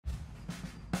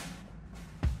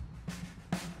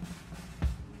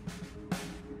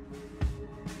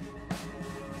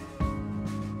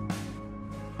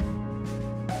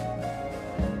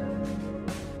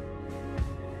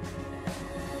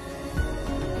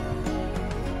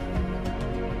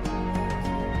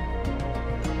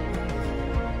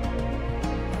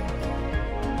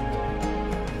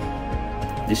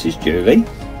This is Julie.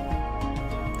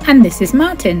 And this is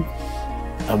Martin.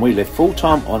 And we live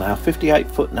full-time on our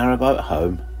 58-foot narrowboat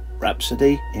home,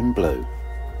 Rhapsody in blue.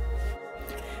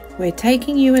 We're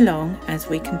taking you along as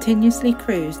we continuously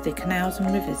cruise the canals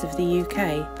and rivers of the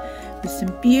UK with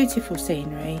some beautiful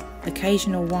scenery,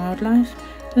 occasional wildlife,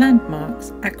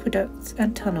 landmarks, aqueducts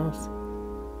and tunnels.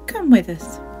 Come with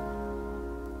us.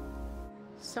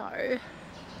 So,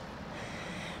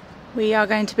 we are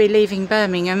going to be leaving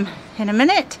Birmingham in a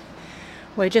minute.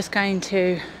 We're just going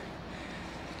to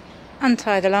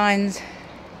untie the lines,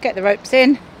 get the ropes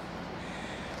in,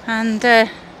 and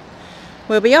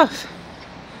we'll be off.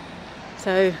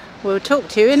 So we'll talk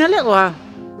to you in a little while.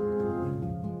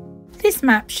 This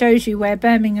map shows you where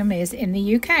Birmingham is in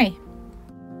the UK.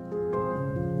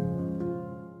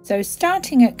 So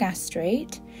starting at Gas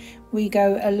Street, we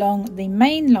go along the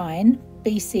main line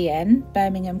BCN,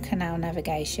 Birmingham Canal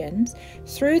Navigations,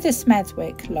 through the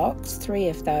Smethwick locks, 3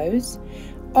 of those,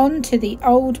 onto the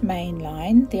Old Main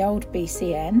Line, the old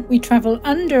BCN. We travel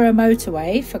under a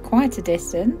motorway for quite a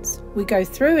distance. We go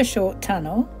through a short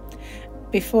tunnel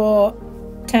before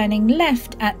turning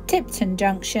left at Tipton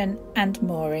Junction and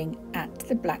mooring at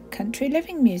the Black Country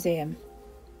Living Museum.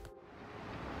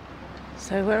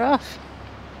 So we're off.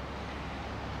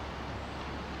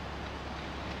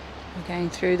 We're going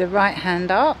through the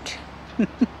right-hand arch.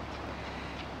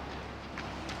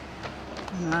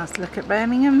 Last look at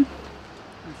Birmingham.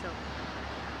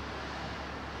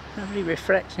 Lovely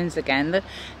reflections again.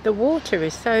 The water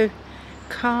is so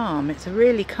calm. It's a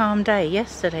really calm day.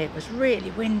 Yesterday it was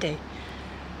really windy.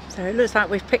 So it looks like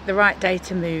we've picked the right day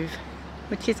to move,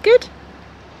 which is good.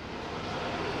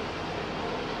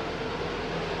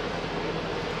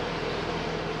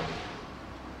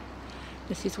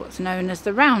 This is what's known as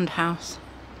the Roundhouse.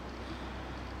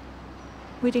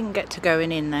 We didn't get to go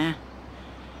in there,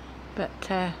 but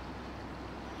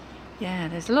yeah,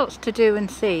 there's lots to do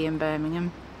and see in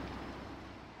Birmingham.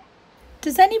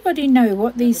 Does anybody know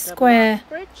what these square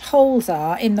holes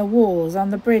are in the walls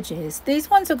on the bridges? These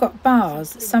ones have got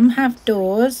bars, some have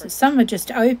doors, some are just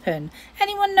open.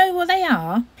 Anyone know what they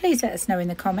are? Please let us know in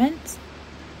the comments.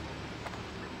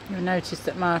 You'll notice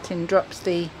that Martin drops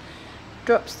the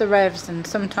revs and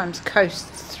sometimes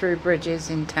coasts through bridges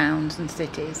in towns and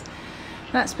cities.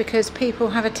 That's because people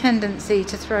have a tendency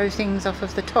to throw things off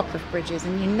of the top of bridges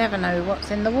and you never know what's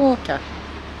in the water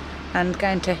and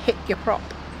going to hit your prop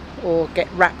or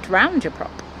get wrapped round your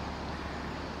prop.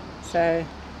 So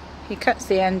he cuts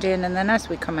the engine and then as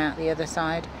we come out the other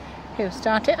side he'll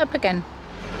start it up again.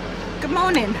 Good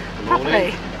morning.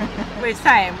 Properly. We're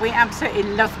saying we absolutely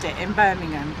loved it in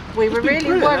Birmingham. We were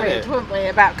really worried, weren't we,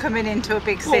 about coming into a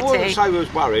big city. Well, I wouldn't say we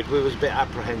was worried, we was a bit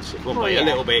apprehensive, weren't we? Yeah. A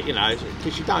little bit, you know,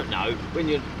 because you don't know when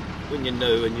you're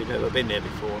new and you've never been there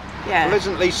before. Yeah.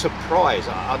 Pleasantly surprised.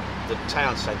 The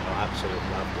town centre, I absolutely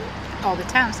loved it. Oh, the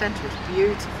town centre is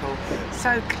beautiful. Yeah.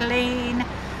 So clean.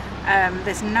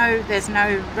 There's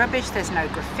no rubbish. There's no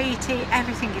graffiti.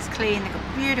 Everything is clean. They've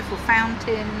got beautiful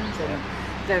fountains and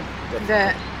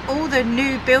all the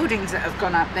new buildings that have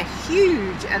gone up. They're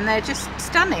huge and they're just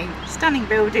stunning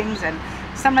buildings, and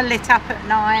some are lit up at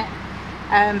night.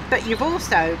 But you've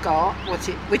also got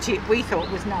which we thought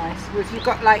was nice. You've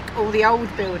got like all the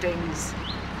old buildings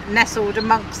nestled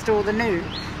amongst all the new.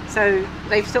 So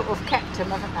they've sort of kept them,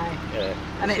 haven't they?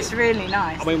 Yeah. And it's really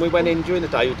nice. I mean, we went in during the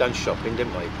day, we'd done shopping,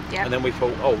 didn't we? Yeah. And then we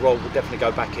thought, oh, well, we'll definitely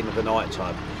go back in the night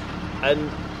time.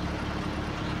 And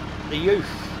the youth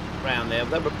around there,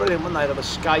 they were brilliant, weren't they? They were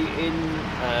skating,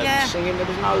 singing. It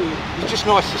was just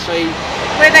nice to see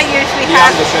where they usually the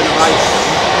younger generation.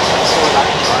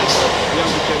 The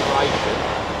younger generation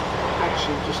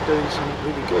actually just doing something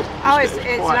really good. Oh, it's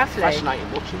lovely. Fascinating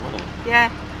watching, wasn't it?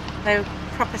 Yeah, they were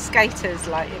proper skaters,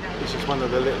 like, you know. This is one of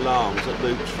the little arms that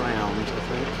loops round, I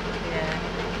think.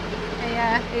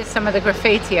 Yeah, here's some of the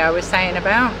graffiti I was saying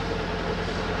about.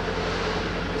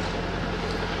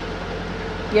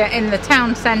 Yeah, in the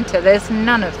town centre there's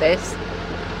none of this,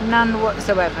 none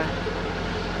whatsoever.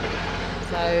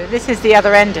 So this is the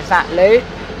other end of that loop,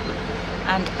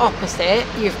 and opposite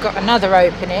you've got another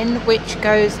opening which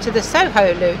goes to the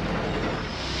Soho loop.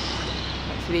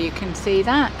 Hopefully you can see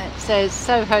that. It says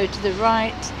Soho to the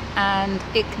right and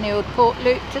Icknield Port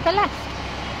Loop to the left.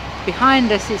 Behind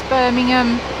us is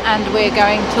Birmingham and we're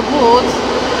going towards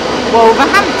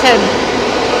Wolverhampton.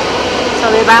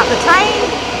 Sorry about the train.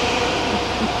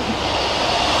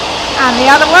 And the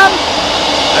other one.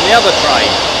 And the other train.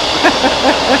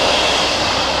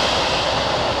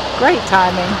 Great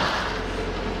timing.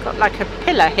 Got like a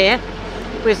pillar here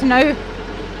with no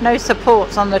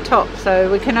supports on the top,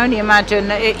 so we can only imagine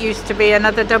that it used to be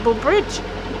another double bridge.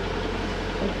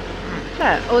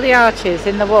 Look, all the arches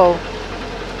in the wall.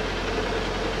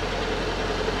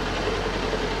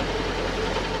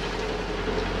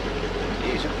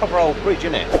 It's a proper old bridge,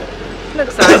 isn't it?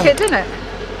 Looks like it, doesn't it?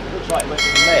 Looks like it went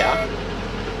from there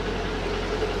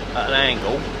at an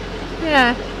angle.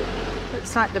 Yeah.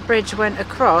 Looks like the bridge went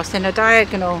across in a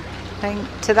diagonal thing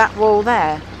to that wall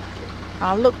there.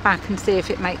 I'll look back and see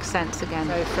if it makes sense again.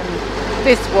 So from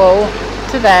this wall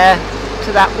to there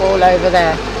to that wall over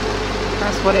there.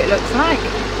 That's what it looks like.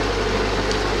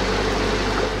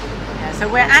 Yeah, so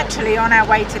we're actually on our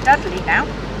way to Dudley now.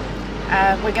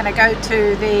 We're going to go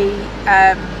to the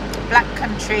Black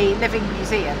Country Living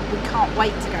Museum. We can't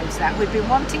wait to go to that. We've been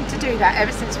wanting to do that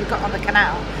ever since we got on the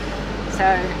canal.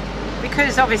 So,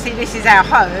 because obviously this is our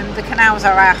home, the canals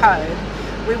are our home,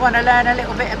 we want to learn a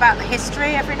little bit about the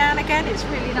history every now and again. It's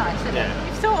really nice, isn't it?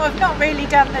 We've sort of not really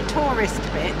done the tourist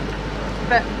bit,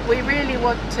 but we really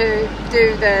want to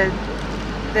do the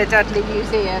Dudley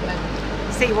Museum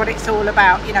and see what it's all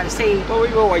about, you know, see... Well,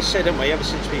 we've always said, haven't we, ever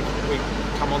since we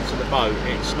come onto the boat,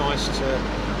 it's nice to...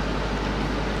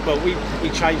 Well, we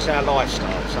changed our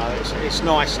lifestyle, so it's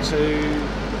nice to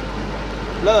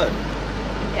learn.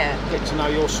 Yeah. Get to know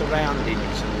your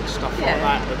surroundings and stuff like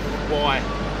that, of why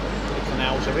the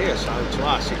canals are here. So to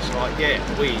us, it's like, yeah,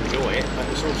 we enjoy it, but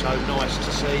it's also nice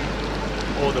to see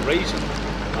all the reason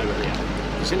they were here.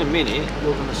 Because in a minute,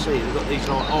 you're going to see they've got these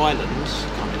like islands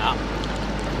coming up.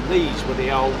 And these were the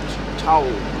old toll.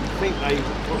 I think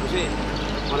what was it?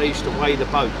 Well, they used to weigh the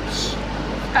boats.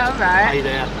 Oh, right.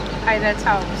 Pay their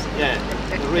tolls. Yeah,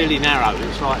 they're really narrow.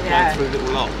 It's like going through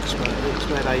little locks, but it's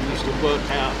where they used to work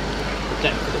out the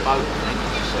depth of the boat, I think,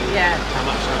 to see how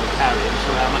much they were carrying,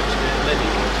 so how much their levy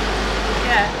was.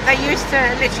 Yeah, they used to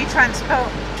literally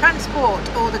transport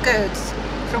all the goods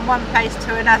from one place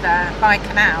to another by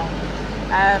canal.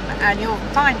 And you'll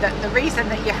find that the reason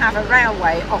that you have a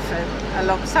railway often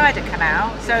alongside a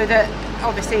canal, so that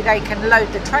obviously they can load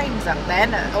the trains up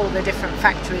then at all the different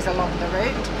factories along the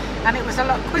route, and it was a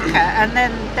lot quicker. And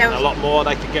then there was a lot more,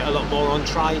 they could get a lot more on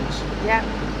trains. Yeah,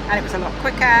 and it was a lot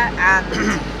quicker, and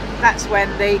that's when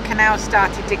the canals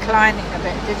started declining a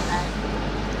bit, didn't they?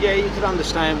 Yeah, you could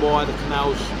understand why the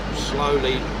canals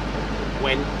slowly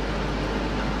went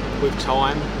with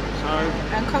time. So.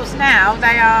 And of course now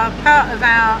they are part of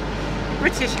our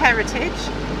British heritage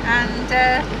and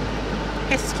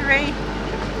history,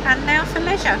 and now for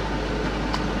leisure.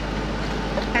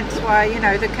 Hence why, you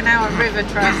know, the Canal and River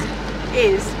Trust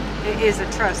is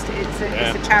a trust. It's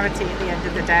a charity at the end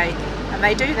of the day, and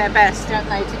they do their best, don't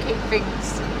they, to keep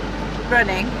things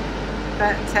running.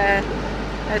 But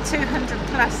a 200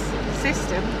 plus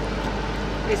system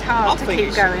is hard to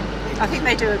keep going. I think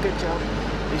they do a good job.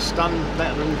 It's done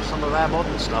better than some of our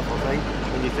modern stuff, I think,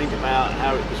 when you think about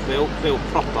how it was built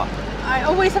proper. It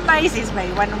always amazes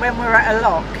me when we're at a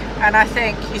lock and I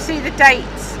think you see the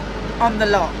dates on the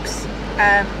locks,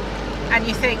 and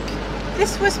you think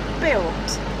this was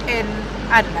built in,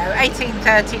 I don't know,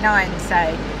 1839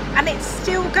 say, and it's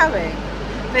still going.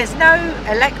 There's no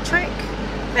electric,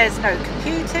 there's no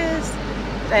computers,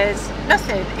 there's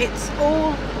nothing. It's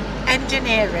all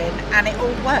engineering and it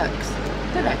all works,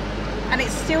 doesn't it? And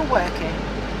it's still working.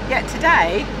 Yet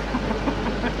today,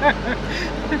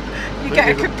 you get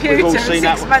a computer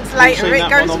and 6 months later it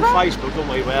goes wrong. We've all seen that one on Facebook, haven't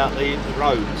we, about the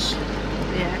roads.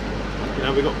 Yeah. You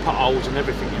know, we've got potholes and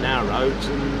everything in our roads,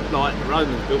 and like the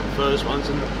Romans built the first ones,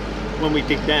 and when we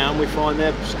dig down we find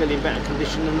they're still in better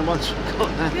condition than the ones we've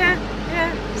got now.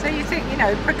 Yeah. So you think, you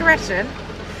know, progression.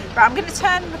 But I'm going to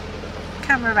turn the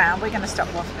camera around. We're going to stop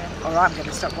waffling, or I'm going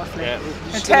to stop waffling. Yeah,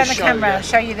 and turn the camera around and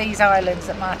show you these islands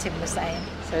that Martin was saying.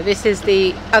 So this is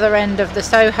the other end of the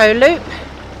Soho Loop.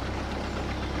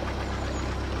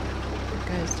 It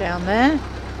goes down there.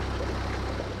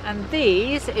 And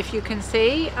these, if you can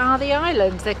see, are the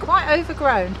islands. They're quite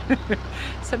overgrown.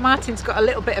 So Martin's got a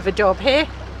little bit of a job here.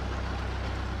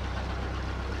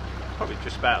 Probably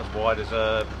just about as wide as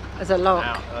a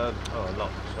lock. A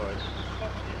lock, sorry.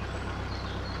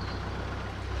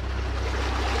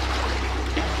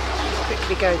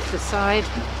 Quickly go to the side.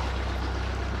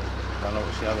 I don't know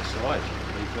what's the other side,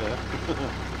 to be fair.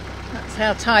 That's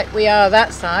how tight we are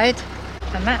that side,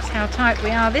 and that's how tight we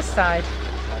are this side.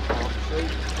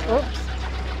 Oops.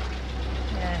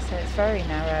 Yeah, so it's very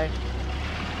narrow.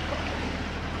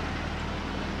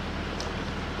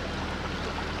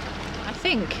 I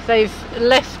think they've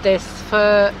left this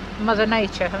for Mother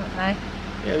Nature, haven't they?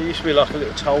 Yeah, there used to be like a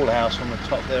little toll house on the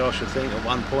top there, I should think, at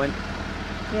one point.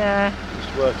 Yeah.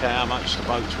 Just work out how much the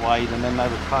boats weighed, and then they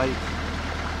would pay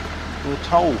for a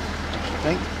toll, I should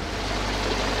think.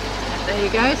 There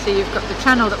you go, so you've got the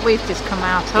channel that we've just come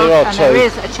out of, and there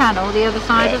is a channel the other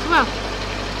side as well.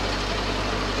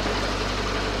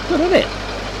 good, isn't it?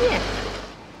 Yeah.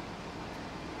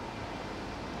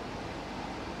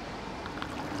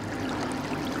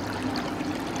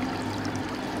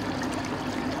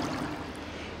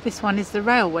 This one is the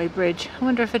railway bridge. I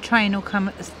wonder if a train will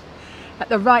come at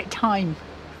the right time.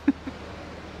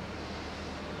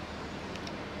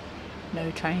 No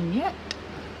train yet.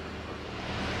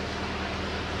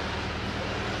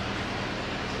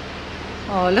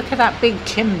 Oh, look at that big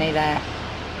chimney there.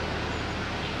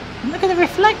 And look at the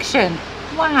reflection.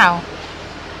 Wow.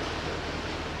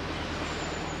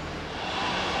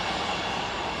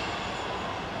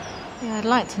 Yeah, I'd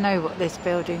like to know what this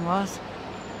building was.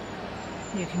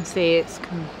 You can see it's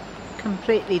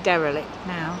completely derelict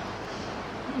now.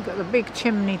 You've got the big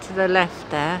chimney to the left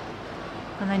there,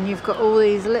 and then you've got all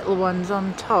these little ones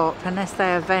on top, unless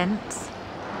they are vents.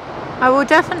 I will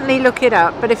definitely look it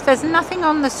up, but if there's nothing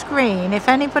on the screen, if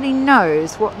anybody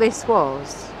knows what this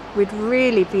was, we'd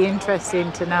really be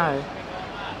interested to know.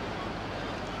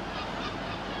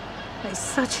 It's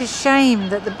such a shame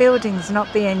that the building's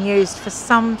not being used for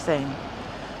something.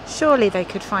 Surely they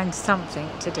could find something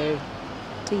to do,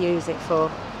 to use it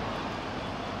for.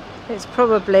 It's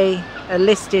probably a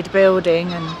listed building,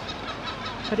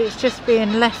 but it's just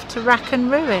being left to rack and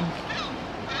ruin.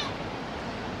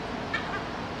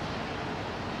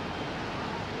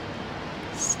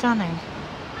 Stunning.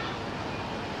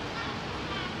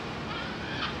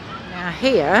 Now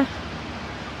here,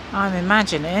 I'm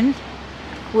imagining,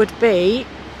 would be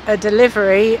a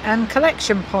delivery and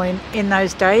collection point in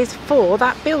those days for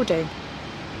that building.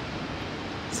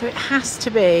 So it has to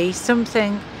be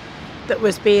something that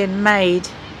was being made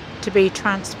to be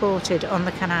transported on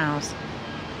the canals.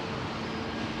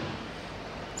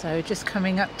 So just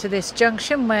coming up to this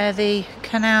junction where the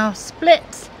canal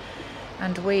splits,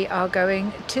 and we are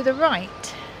going to the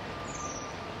right.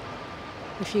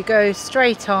 If you go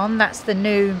straight on, that's the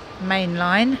new main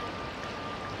line,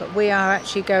 but we are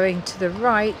actually going to the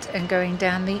right and going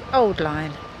down the old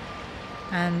line.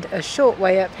 And a short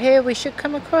way up here we should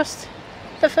come across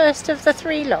the first of the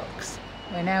 3 locks.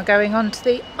 We're now going on to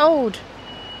the old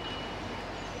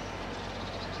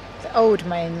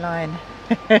main line.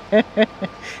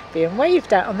 Being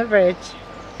waved at on the bridge.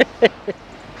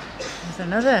 There's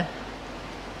another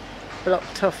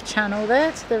blocked off channel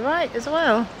there to the right as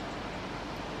well.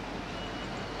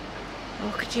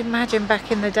 Oh, could you imagine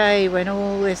back in the day when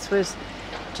all this was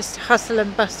just hustle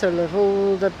and bustle of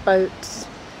all the boats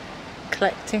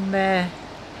collecting their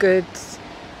goods.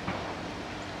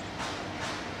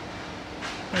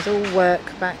 It was all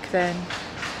work back then.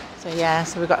 So yeah,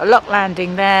 so we've got a lock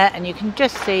landing there, and you can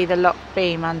just see the lock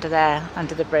beam under there,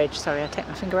 under the bridge. Sorry, I'll take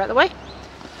my finger out of the way.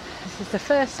 This is the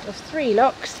first of 3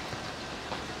 locks.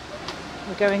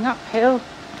 We're going uphill.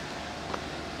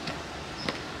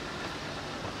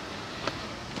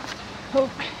 Oh,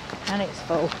 and it's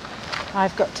full.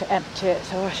 I've got to empty it,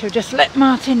 so I shall just let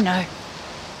Martin know. I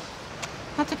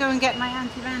had to go and get my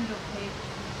anti-vandal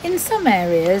key. In some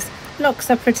areas, locks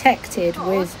are protected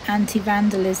with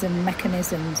anti-vandalism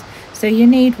mechanisms, so you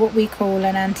need what we call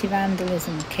an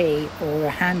anti-vandalism key or a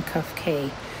handcuff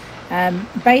key.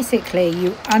 Basically,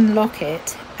 you unlock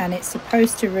it and it's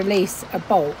supposed to release a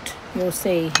bolt, you'll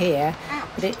see here,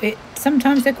 but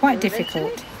sometimes they're quite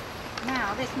difficult.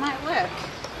 Now this might work.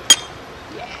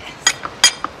 Yes.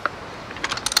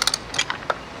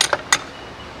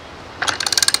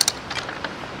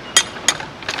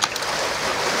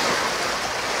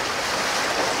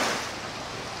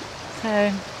 So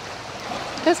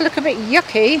it does look a bit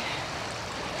yucky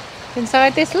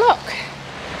inside this lock.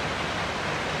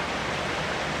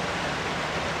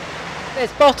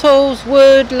 There's bottles,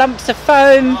 wood, lumps of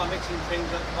foam. Oh, mixing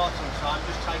things at the bottom, so I'm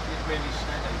just taking it really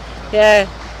steady. Yeah,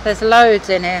 there's loads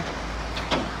in here.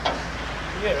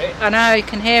 You hear it? I know, you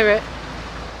can hear it.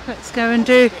 Let's go and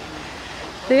do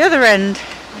the other end.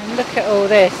 And look at all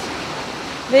this.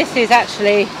 This is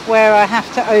actually where I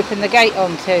have to open the gate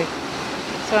onto.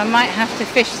 So I might have to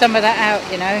fish some of that out,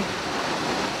 you know.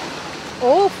 It's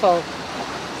awful.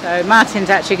 So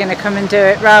Martin's actually going to come and do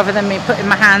it rather than me putting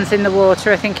my hands in the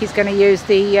water. I think he's going to use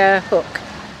the hook.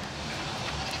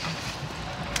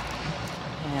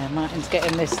 Yeah, Martin's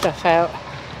getting this stuff out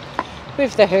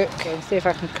with the hook. And see if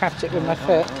I can catch it with my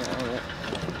foot.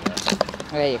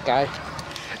 There you go.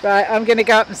 Right, I'm going to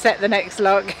go up and set the next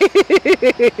lock.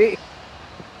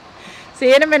 See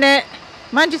you in a minute.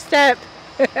 Mind your step.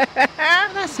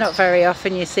 That's not very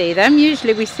often you see them.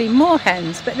 Usually we see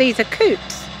moorhens, but these are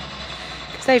coots.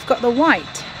 They've got the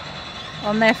white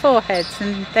on their foreheads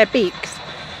and their beaks,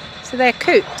 so they're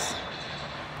coots.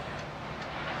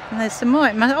 And there's some more.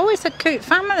 Oh, it's a coot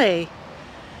family.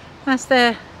 That's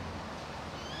their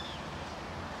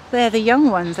They're the young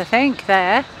ones, I think,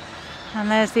 there. And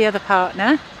there's the other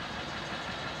partner.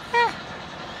 Yeah,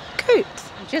 coots.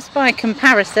 Just by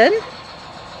comparison,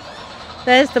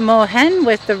 there's the moorhen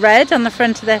with the red on the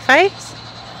front of their face.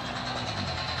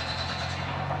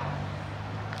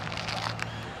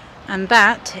 And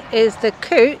that is the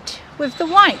coot with the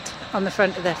white on the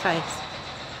front of their face.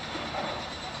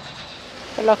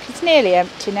 The lock is nearly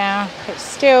empty now. It's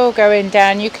still going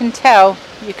down. You can tell,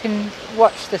 you can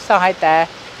watch the side there.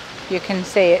 You can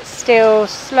see it's still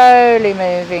slowly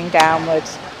moving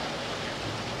downwards.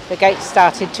 The gate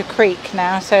started to creak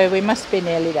now, so we must be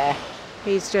nearly there.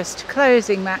 He's just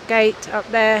closing that gate up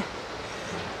there,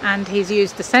 and he's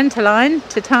used the centre line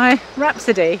to tie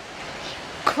Rhapsody.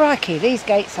 Crikey, these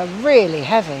gates are really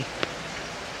heavy.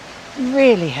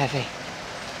 Really heavy.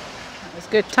 That was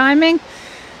good timing.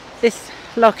 This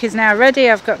lock is now ready.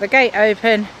 I've got the gate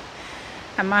open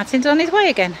and Martin's on his way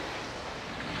again.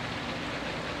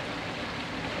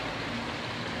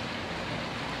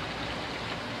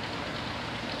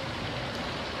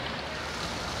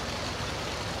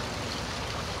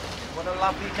 What a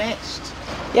lovely nest.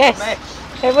 Yes,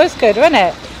 it was good, wasn't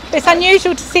it? It's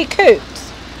unusual to see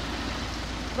coots.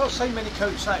 Not so many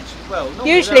coots actually. Well,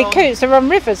 usually coots are on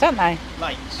rivers, aren't they?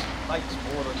 Lakes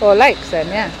more than... Or lakes then,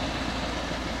 yeah.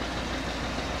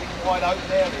 Big wide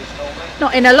open areas normally.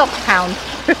 Not in a lock town.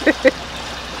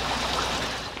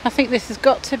 I think this has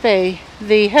got to be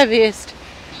the heaviest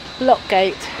lock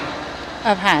gate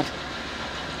I've had.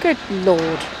 Good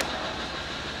Lord.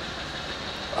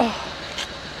 Oh.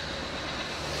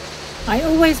 I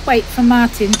always wait for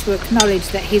Martin to acknowledge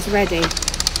that he's ready.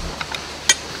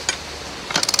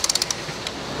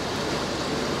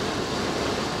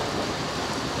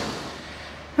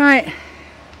 Right,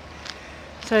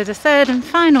 so the third and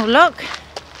final lock,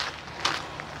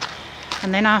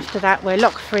 and then after that we're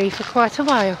lock free for quite a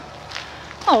while.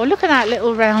 Oh, look at that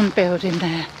little round building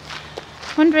there.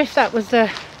 Wonder if that was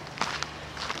the,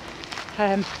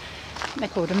 they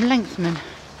called them lengthman.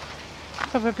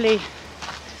 Probably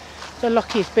the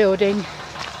Lockie's building,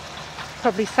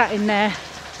 probably sat in there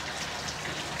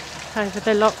over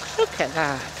the locks. Look at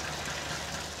that.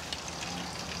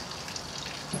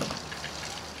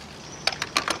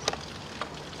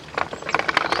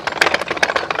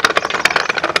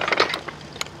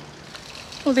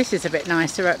 Well, this is a bit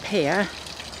nicer up here.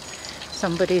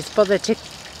 Somebody's bothered to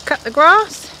cut the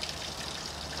grass.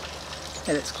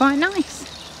 It looks quite nice.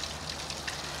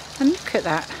 And look at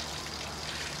that.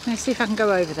 Let me see if I can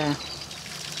go over there.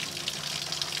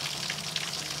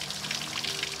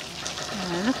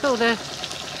 Look at all the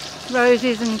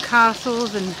roses and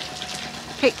castles and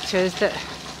pictures that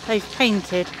they've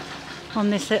painted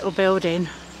on this little building.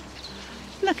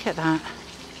 Look at that.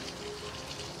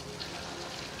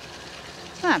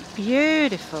 Isn't that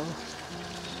beautiful?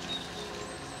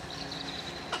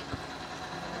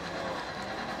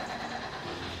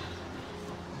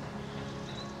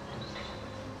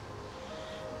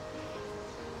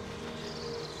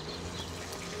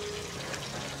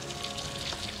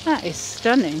 That is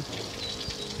stunning.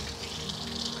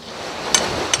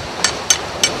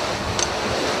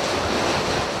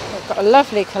 We've got a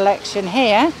lovely collection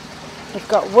here. We've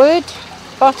got wood,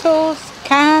 bottles,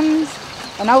 cans,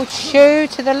 an old shoe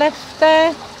to the left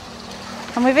there,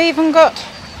 and we've even got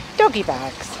doggy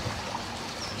bags.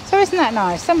 So isn't that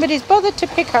nice? Somebody's bothered to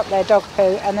pick up their dog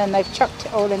poo and then they've chucked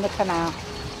it all in the canal.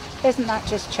 Isn't that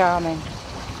just charming?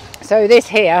 So this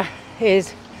here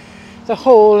is the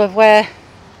hall of where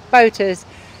boaters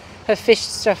have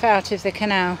fished stuff out of the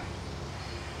canal,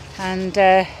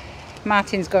 and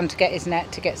Martin's gone to get his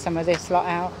net to get some of this lot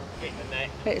out.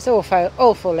 It's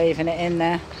awful leaving it in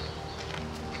there.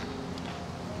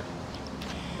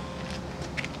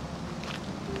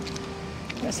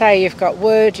 Let's say you've got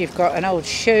wood, you've got an old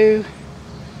shoe,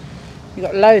 you've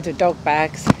got loads of dog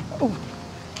bags. Ooh.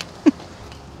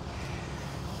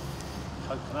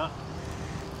 Coconut.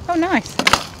 Oh, nice.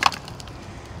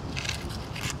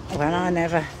 Well, I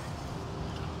never.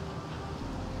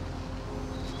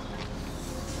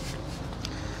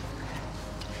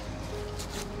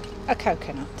 A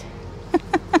coconut.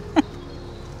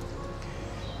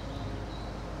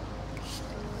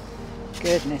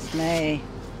 Goodness me.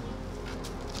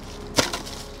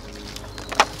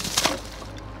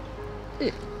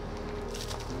 Ew.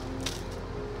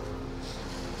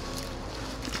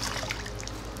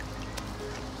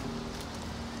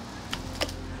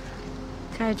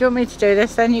 Okay, do you want me to do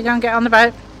this then? You go and get on the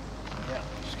boat. Yeah,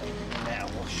 just going to net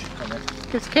a wash. Come on.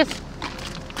 Give us a kiss.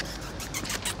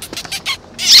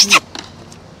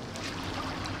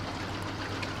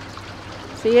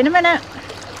 See you in a minute.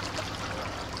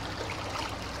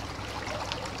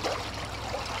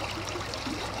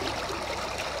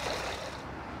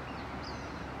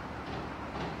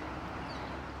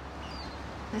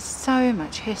 There's so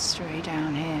much history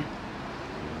down here.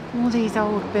 All these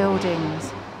old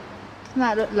buildings. Doesn't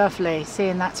that look lovely,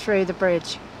 seeing that through the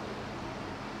bridge?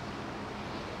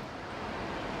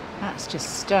 That's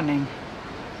just stunning.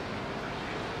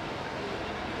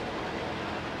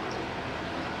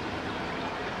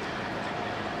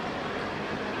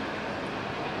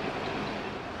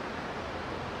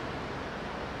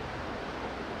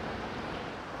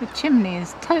 The chimney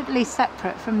is totally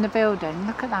separate from the building.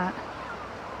 Look at that.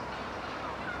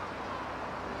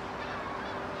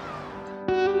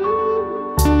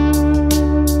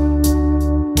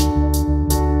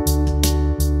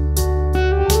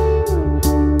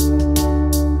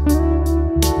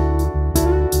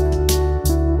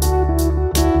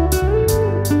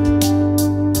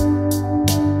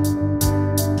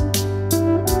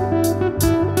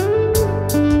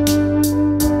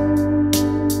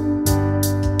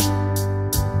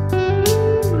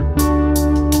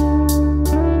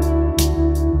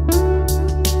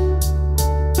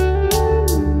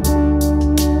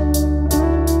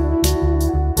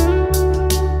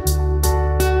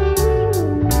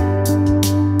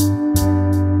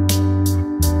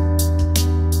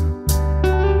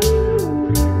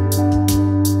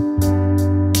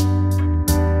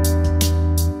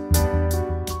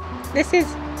 This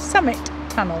is Summit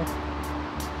Tunnel.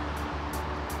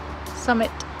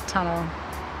 Summit Tunnel.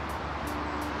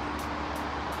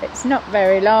 It's not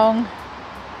very long.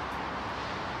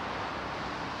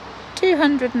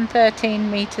 213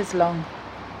 metres long.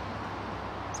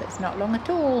 So it's not long at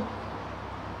all.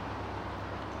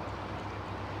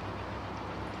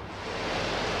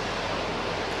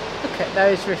 Look at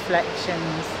those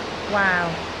reflections. Wow.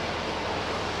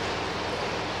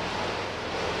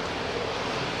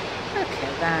 Look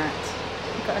at that.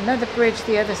 We've got another bridge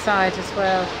the other side as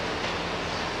well.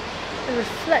 The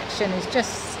reflection is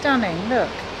just stunning. Look.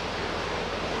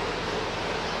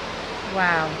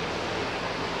 Wow.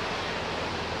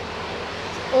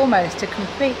 It's almost a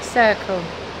complete circle.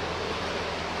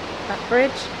 That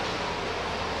bridge.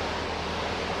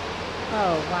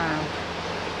 Oh wow.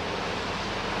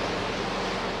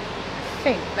 I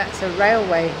think that's a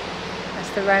railway. That's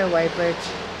the railway bridge.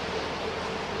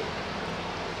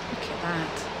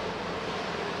 That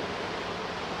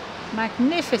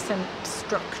magnificent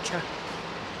structure.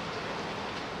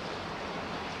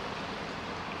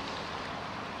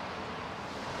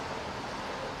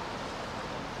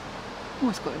 Oh,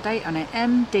 it's got a date on it.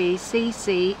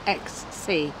 MDCCXC.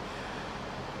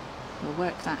 We'll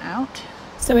work that out.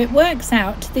 So it works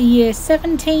out the year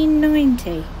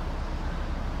 1790. You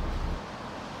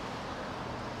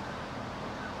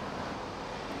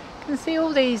can see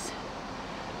all these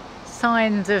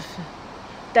signs of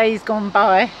days gone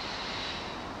by.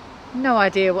 No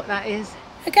idea what that is.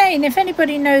 Again, if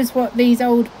anybody knows what these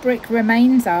old brick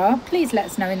remains are, please let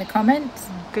us know in the comments.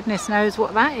 Goodness knows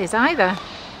what that is either.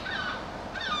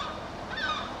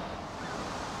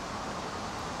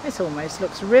 This almost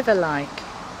looks river-like.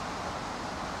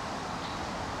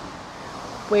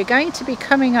 We're going to be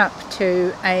coming up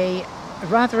to a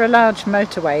rather large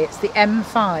motorway. It's the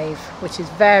M5, which is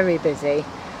very busy.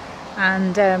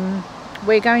 And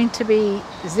we're going to be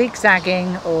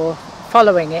zigzagging or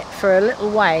following it for a little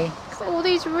way. Look at all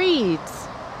these reeds.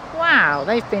 Wow,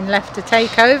 they've been left to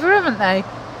take over, haven't they?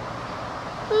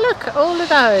 Look at all of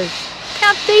those. Look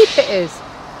how deep it is.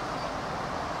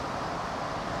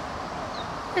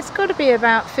 It's got to be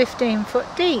about 15 foot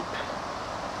deep.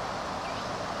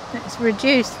 It's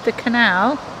reduced the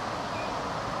canal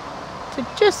to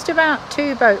just about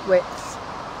 2 boat widths.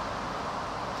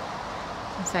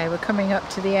 So we're coming up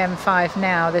to the M5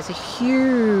 now. There's a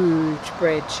huge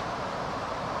bridge.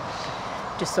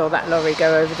 Just saw that lorry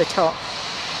go over the top.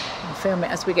 I'll film it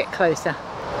as we get closer.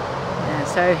 Yeah,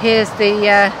 so here's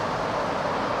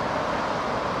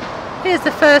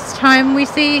the first time we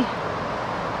see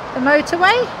the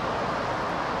motorway.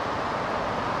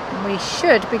 And we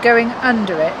should be going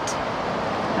under it.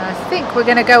 And I think we're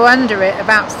going to go under it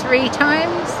about 3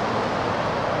 times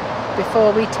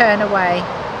before we turn away.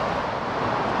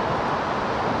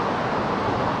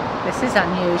 This is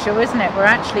unusual, isn't it? We're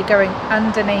actually going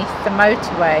underneath the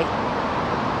motorway,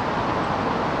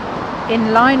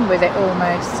 in line with it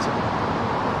almost.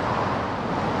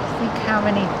 Think how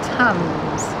many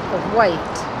tons of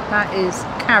weight that is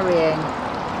carrying.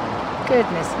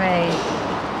 Goodness me.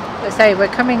 Let's say we're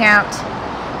coming out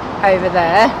over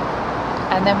there,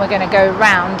 and then we're going to go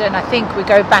round, and I think we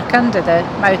go back under the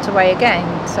motorway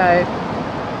again. So,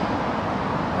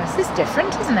 well, this is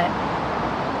different, isn't it?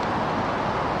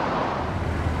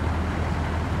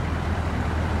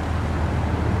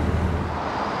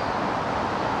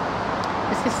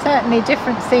 This is certainly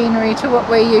different scenery to what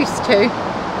we're used to.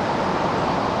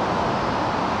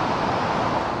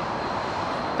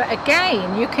 But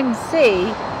again, you can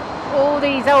see all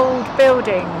these old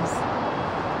buildings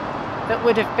that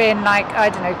would have been like, I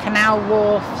don't know, canal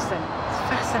wharfs, and it's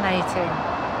fascinating.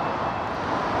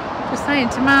 Just saying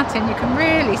to Martin, you can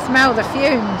really smell the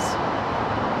fumes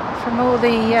from all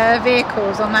the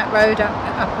vehicles on that road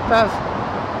up above.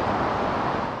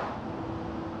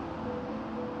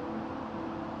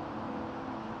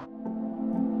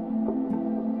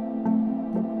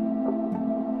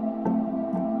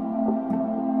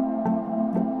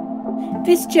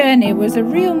 This journey was a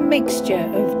real mixture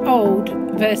of old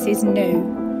versus new.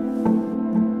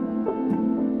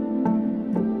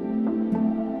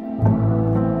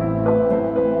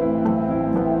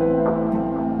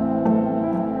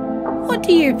 What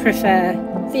do you prefer,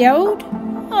 the old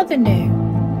or the new?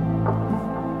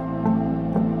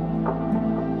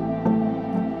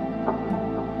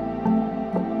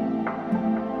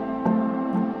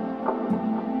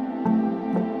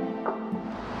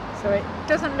 So it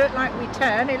doesn't look like we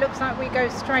turn, it looks like we go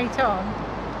straight on.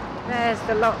 There's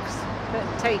the locks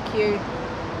that take you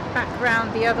back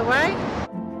round the other way.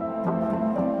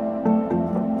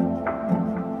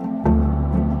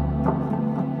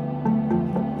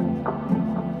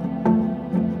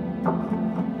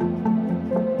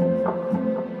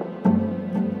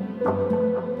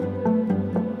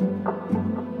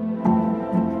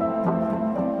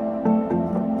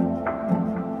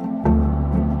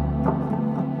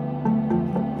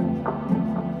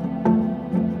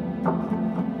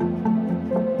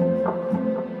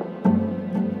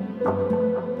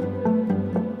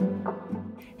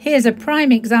 Here's a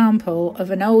prime example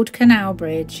of an old canal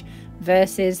bridge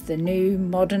versus the new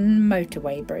modern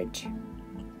motorway bridge.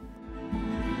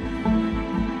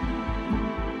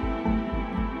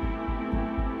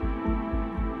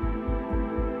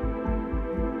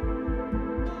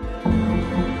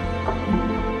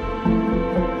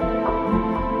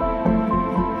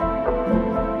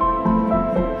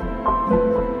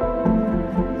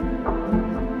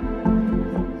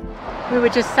 We were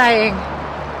just saying,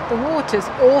 the water's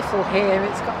awful here.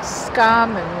 It's got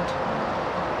scum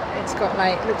and it's got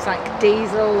like, looks like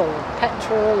diesel or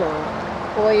petrol or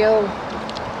oil,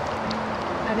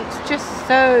 and it's just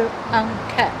so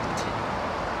unkept.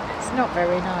 It's not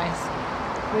very nice.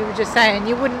 We were just saying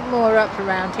you wouldn't moor up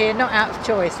around here, not out of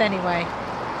choice anyway.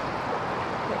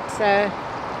 It's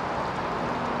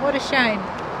what a shame,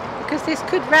 because this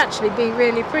could actually be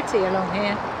really pretty along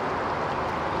here,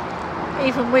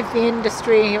 even with the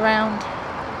industry around.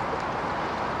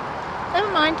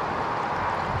 Never mind.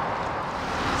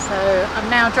 So I'm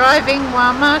now driving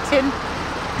while Martin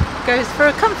goes for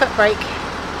a comfort break.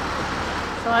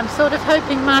 So I'm sort of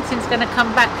hoping Martin's going to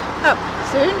come back up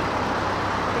soon,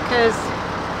 because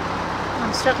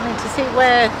I'm struggling to see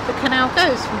where the canal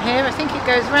goes from here. I think it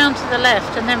goes round to the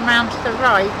left and then round to the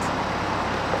right.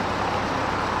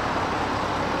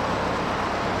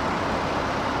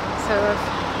 So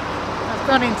I've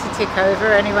gone into tick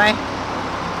over anyway.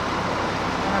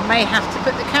 I may have to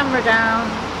put the camera down.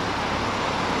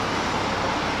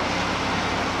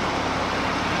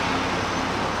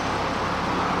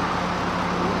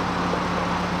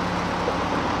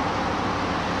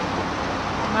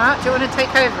 Mark, do you want to take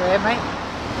over here, mate?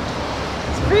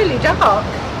 It's really dark.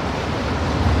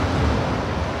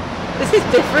 This is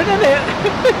different, isn't it?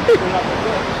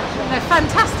 They're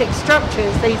fantastic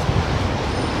structures, these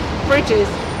bridges,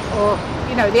 or,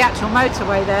 you know, the actual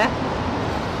motorway there.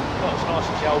 Not as nice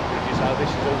as the old bridges though, this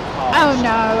is all cast. Oh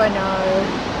no, I know.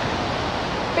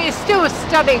 But it's still a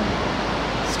stunning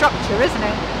structure, isn't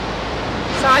it?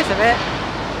 The size of it.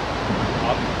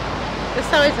 The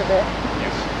size of it.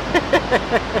 Yes.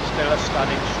 Still a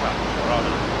stunning structure,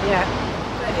 rather. Yeah.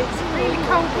 But it's really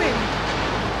cold wind.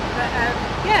 But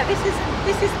yeah, this is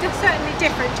certainly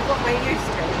different to what we're used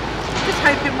to. Just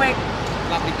hoping we're...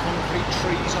 Lovely concrete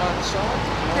trees either side.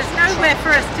 There's nowhere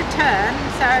for us to turn,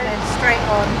 so then straight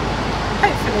on,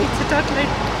 hopefully to Dudley.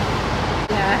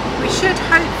 Yeah, we should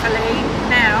hopefully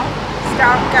now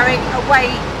start going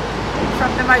away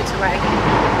from the motorway,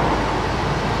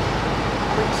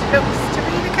 which looks to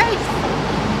be the case.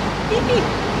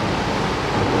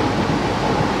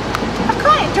 I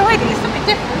quite enjoyed it, it's something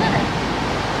different, isn't it?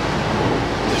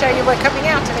 I'll show you we're coming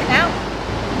out of it now.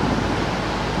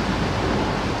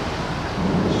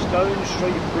 Stone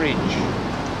Street Bridge.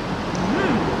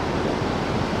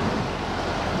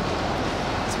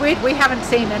 It's weird, we haven't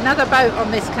seen another boat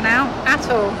on this canal at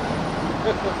all.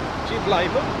 Do you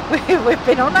blame them? We've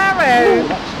been on our own.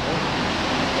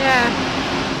 Yeah.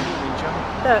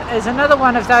 Look, there's another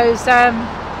one of those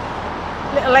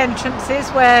little entrances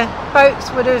where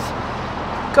boats would have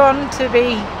gone to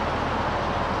be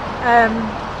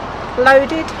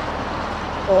loaded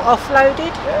or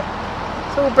offloaded. Yeah.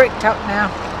 It's all bricked up now.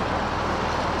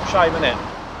 Shame, isn't it? A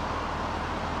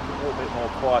little bit more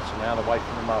quieter now, away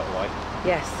from the motorway.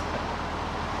 Yes.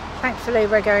 Thankfully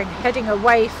we're heading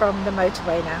away from the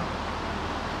motorway now.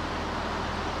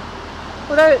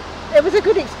 Although it was a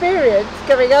good experience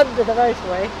going under the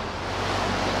motorway.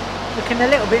 Looking a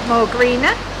little bit more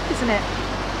greener, isn't it?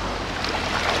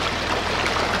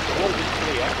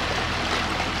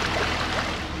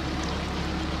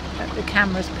 The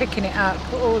camera's picking it up,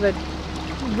 all the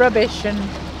rubbish and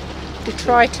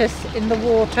detritus in the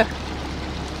water.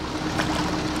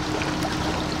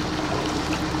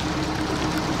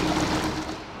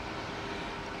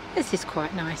 This is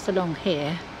quite nice along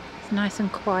here. It's nice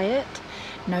and quiet,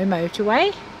 no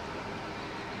motorway.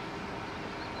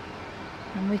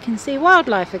 And we can see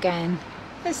wildlife again.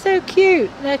 They're so cute,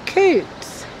 they're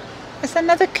coots. It's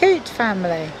another coot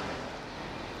family.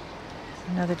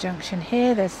 Another junction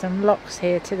here, there's some locks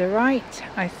here to the right.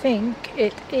 I think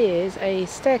it is a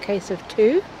staircase of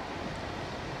 2.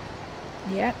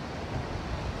 Yep.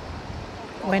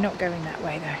 We're not going that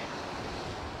way though.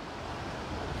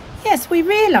 Yes, we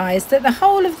realised that the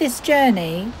whole of this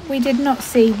journey we did not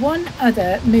see one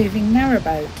other moving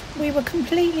narrowboat. We were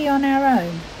completely on our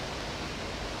own.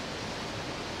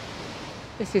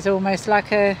 This is almost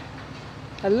like a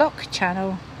lock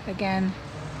channel again.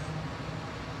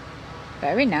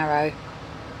 Very narrow.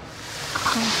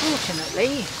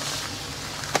 Unfortunately,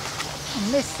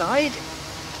 on this side,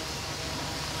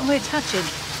 we're touching.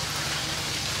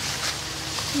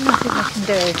 Nothing I can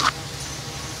do.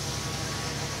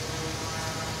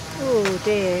 Oh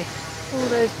dear, all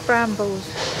those brambles.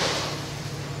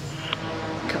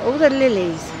 Look at all the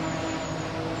lilies.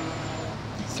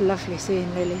 It's lovely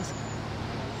seeing lilies.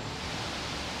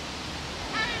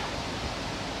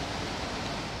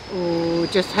 Oh,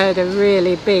 just heard a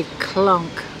really big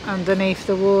clunk underneath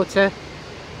the water.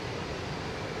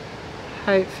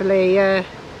 Hopefully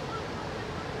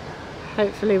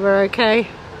we're okay.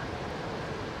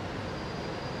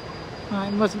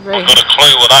 It wasn't very... I've got a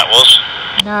clue what that was.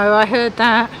 No, I heard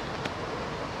that.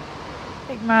 I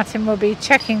think Martin will be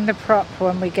checking the prop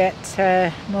when we get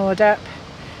moored up.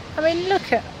 I mean,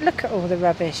 look at all the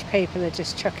rubbish people are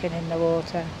just chucking in the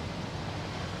water.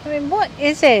 I mean, what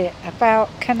is it about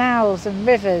canals and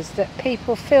rivers that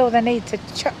people feel the need to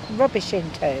chuck rubbish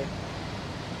into?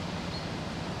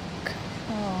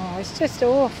 Oh, it's just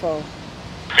awful.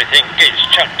 Everything gets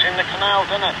chucked in the canal,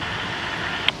 doesn't it?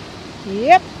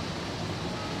 Yep.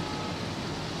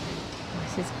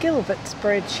 This is Gilbert's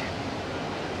Bridge.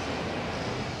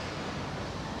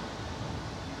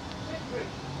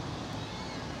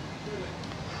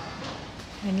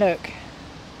 I mean, look.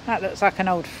 That looks like an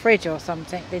old fridge or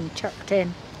something been chucked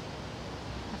in.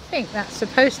 I think that's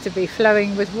supposed to be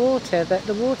flowing with water, but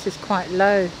the water's quite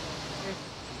low.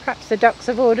 Perhaps the ducks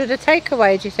have ordered a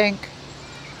takeaway, do you think?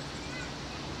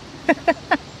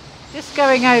 Just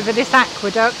going over this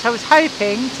aqueduct, I was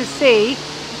hoping to see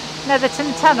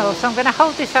Netherton Tunnel, so I'm going to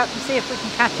hold this up and see if we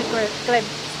can catch a glimpse.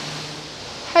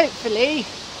 Hopefully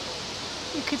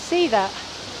you could see that.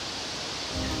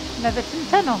 Netherton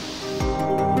Tunnel.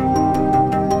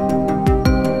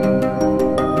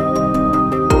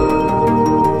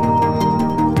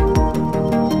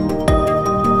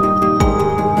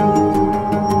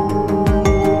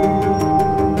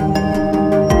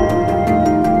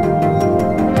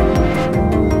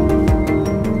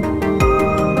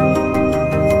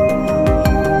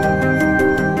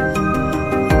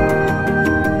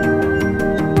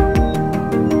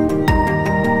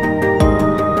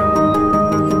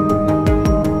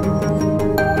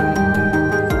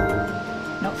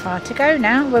 To go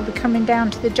now. We'll be coming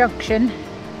down to the junction,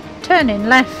 turning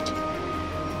left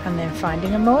and then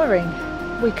finding a mooring.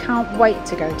 We can't wait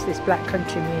to go to this Black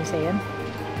Country Museum.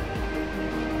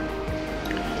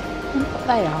 Look what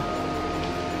they are.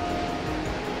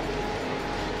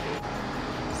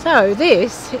 So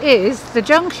this is the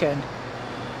junction.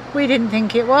 We didn't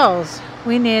think it was.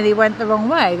 We nearly went the wrong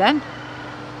way then.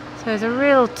 So there's a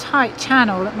real tight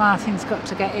channel that Martin's got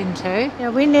to get into. Yeah,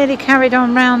 we nearly carried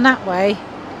on round that way.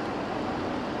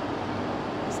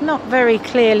 Not very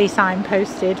clearly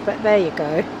signposted, but there you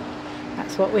go.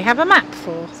 That's what we have a map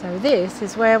for. So this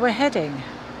is where we're heading.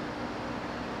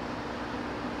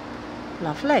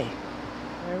 Lovely.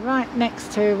 We're right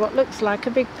next to what looks like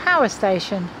a big power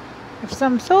station of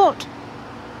some sort.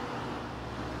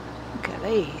 Look at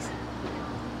these,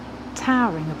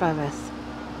 towering above us.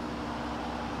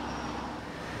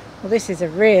 Well, this is a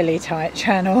really tight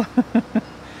channel.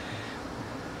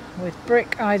 with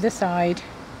brick either side.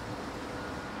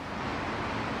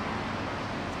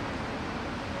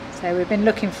 So we've been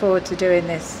looking forward to doing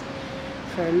this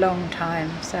for a long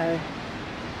time, so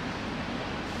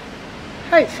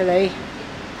hopefully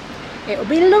it'll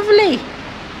be lovely.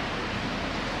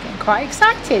 Getting quite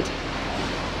excited.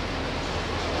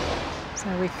 So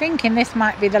we're thinking this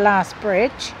might be the last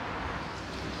bridge.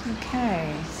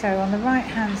 Okay, so on the right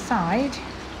hand side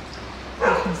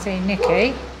you can see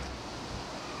Nikki.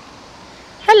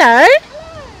 Hello.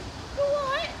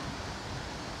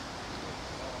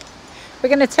 We're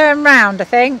going to turn round, I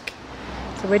think.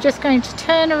 So we're just going to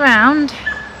turn around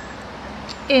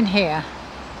in here.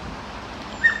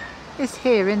 This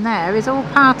here in there is all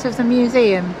part of the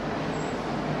museum.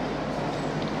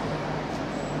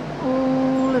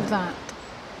 All of that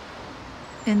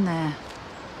in there.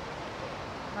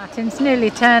 Martin's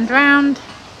nearly turned round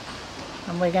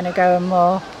and we're going to go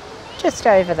more just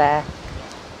over there.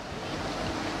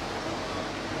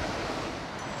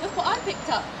 Look what I picked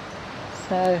up.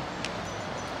 So,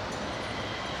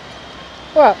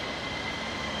 what?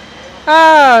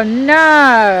 Oh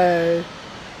no!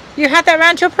 You had that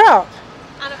around your prop?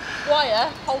 And a wire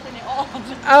holding it on.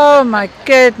 Oh my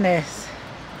goodness.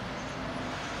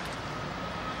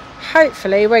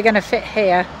 Hopefully we're going to fit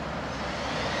here,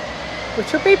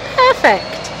 which will be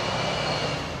perfect.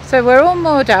 So we're all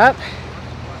moored up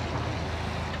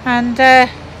and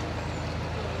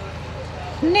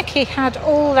Nikki had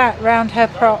all that round her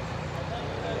prop.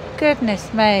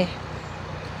 Goodness me.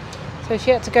 So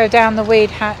she had to go down the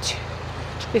weed hatch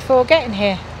before getting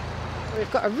here.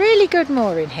 We've got a really good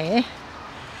mooring here.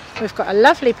 We've got a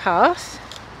lovely path.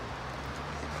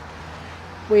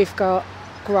 We've got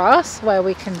grass where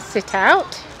we can sit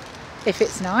out if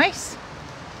it's nice.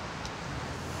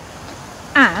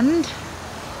 And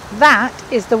that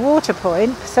is the water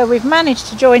point. So we've managed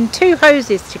to join two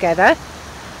hoses together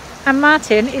and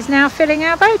Martin is now filling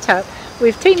our boat up.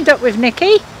 We've teamed up with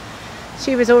Nikki.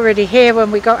 She was already here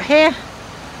when we got here.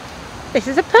 This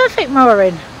is a perfect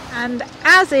mooring. And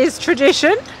as is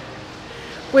tradition,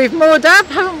 we've moored up,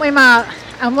 haven't we, Mark?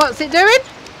 And what's it doing?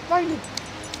 Raining.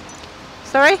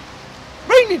 Sorry?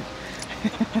 Raining.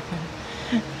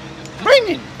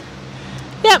 Raining.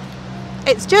 Yep,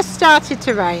 it's just started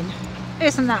to rain.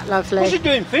 Isn't that lovely? What's it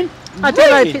doing, Finn? I do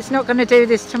hope it's not going to do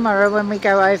this tomorrow when we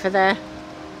go over there.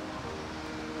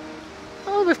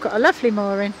 Oh, we've got a lovely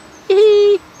mooring.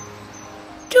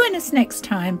 Join us next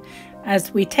time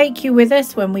as we take you with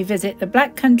us when we visit the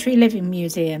Black Country Living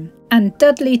Museum and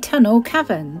Dudley Tunnel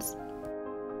Caverns.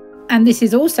 And this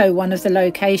is also one of the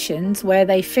locations where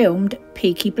they filmed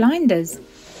Peaky Blinders.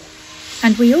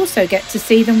 And we also get to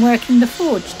see them working the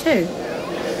forge too.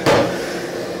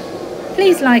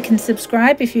 Please like and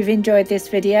subscribe if you've enjoyed this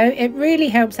video. It really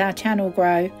helps our channel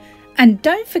grow. And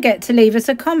don't forget to leave us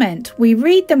a comment. We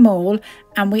read them all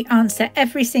and we answer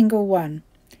every single one.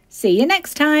 See you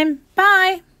next time.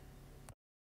 Bye.